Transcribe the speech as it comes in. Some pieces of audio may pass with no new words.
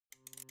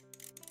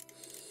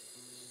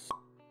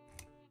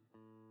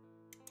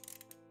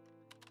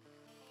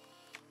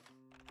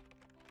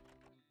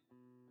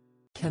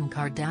Kim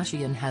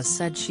Kardashian has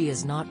said she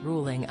is not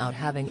ruling out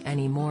having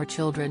any more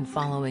children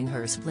following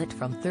her split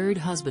from third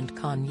husband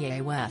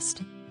Kanye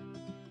West.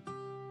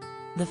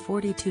 The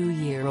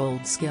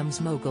 42-year-old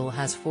Skims mogul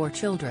has 4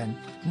 children: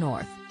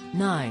 North,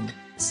 9,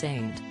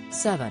 Saint,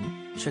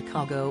 7,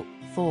 Chicago,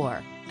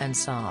 4, and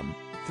Psalm,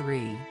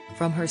 3,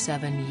 from her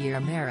 7-year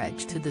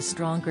marriage to the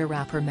stronger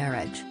rapper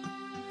marriage.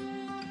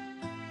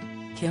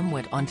 Kim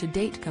went on to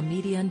date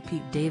comedian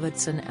Pete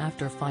Davidson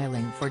after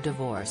filing for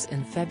divorce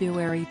in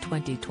February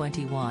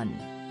 2021.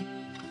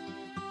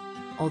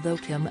 Although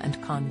Kim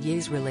and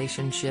Kanye's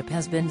relationship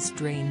has been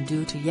strained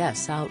due to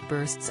yes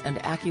outbursts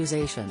and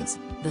accusations,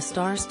 the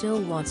star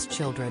still wants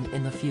children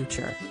in the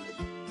future.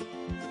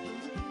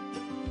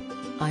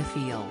 "I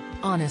feel,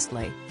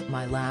 honestly,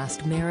 my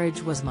last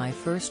marriage was my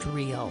first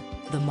real,"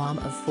 the mom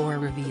of 4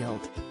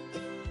 revealed.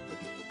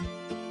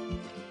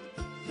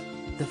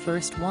 "The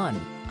first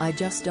one, I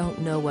just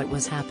don't know what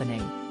was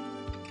happening.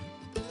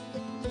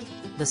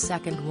 The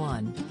second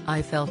one,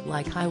 I felt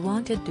like I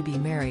wanted to be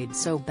married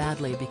so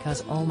badly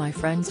because all my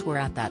friends were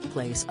at that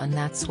place and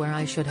that's where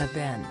I should have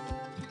been."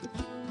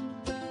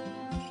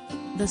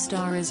 The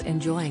star is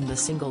enjoying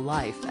the single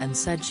life and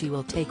said she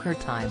will take her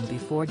time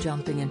before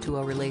jumping into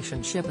a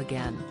relationship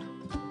again.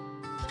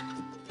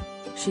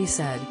 She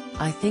said,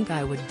 "I think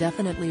I would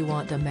definitely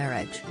want a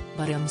marriage,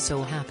 but I'm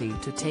so happy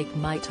to take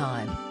my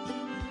time."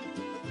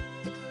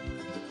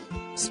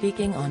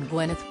 Speaking on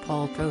Gwyneth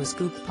Paltrow's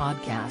Scoop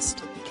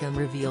podcast, Kim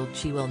revealed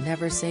she will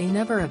never say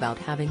never about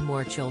having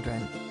more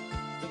children.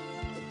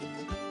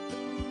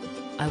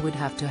 "I would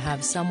have to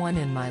have someone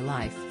in my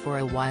life for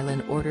a while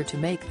in order to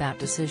make that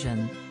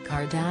decision,"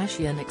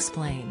 Kardashian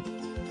explained.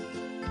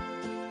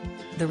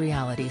 The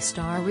reality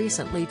star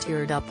recently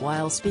teared up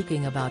while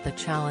speaking about the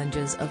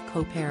challenges of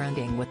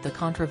co-parenting with the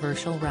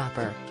controversial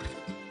rapper.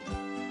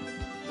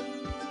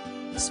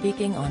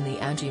 Speaking on the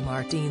Angie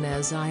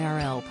Martinez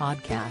IRL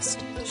podcast,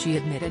 she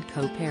admitted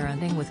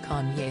co-parenting with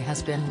Kanye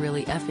has been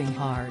really effing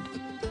hard.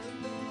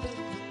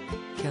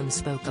 Kim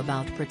spoke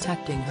about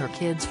protecting her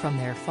kids from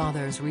their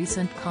father's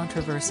recent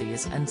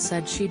controversies and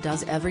said she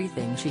does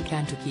everything she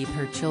can to keep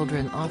her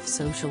children off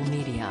social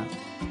media.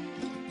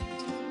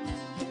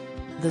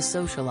 The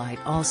socialite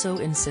also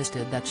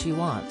insisted that she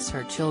wants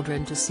her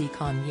children to see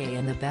Kanye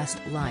in the best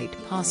light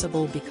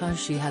possible because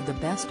she had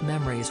the best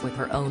memories with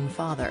her own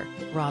father,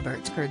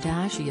 Robert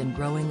Kardashian,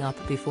 growing up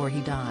before he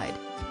died.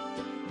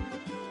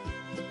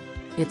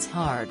 "It's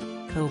hard,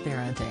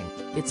 co-parenting,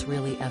 it's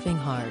really effing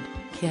hard,"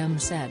 Kim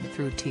said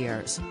through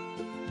tears.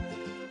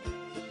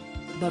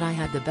 "But I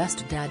had the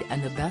best dad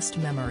and the best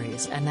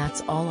memories and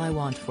that's all I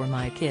want for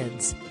my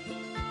kids.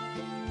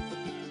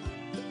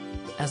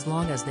 As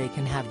long as they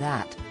can have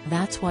that,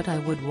 that's what I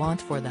would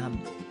want for them.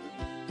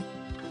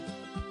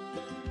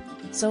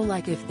 So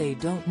like if they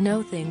don't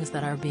know things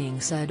that are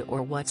being said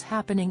or what's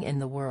happening in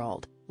the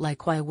world,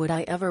 like why would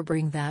I ever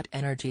bring that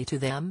energy to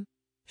them?"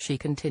 she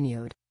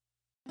continued.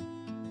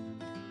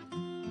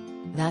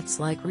 "That's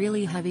like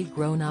really heavy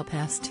grown-up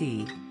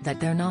st that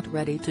they're not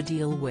ready to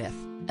deal with,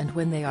 and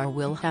when they are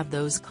we'll have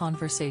those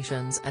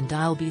conversations and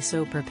I'll be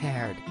so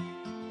prepared.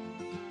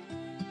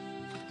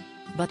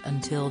 But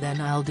until then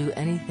I'll do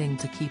anything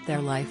to keep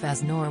their life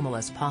as normal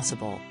as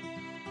possible."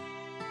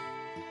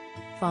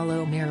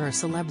 Follow Mirror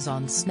Celebs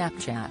on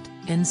Snapchat,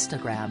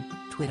 Instagram,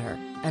 Twitter,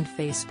 and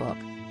Facebook.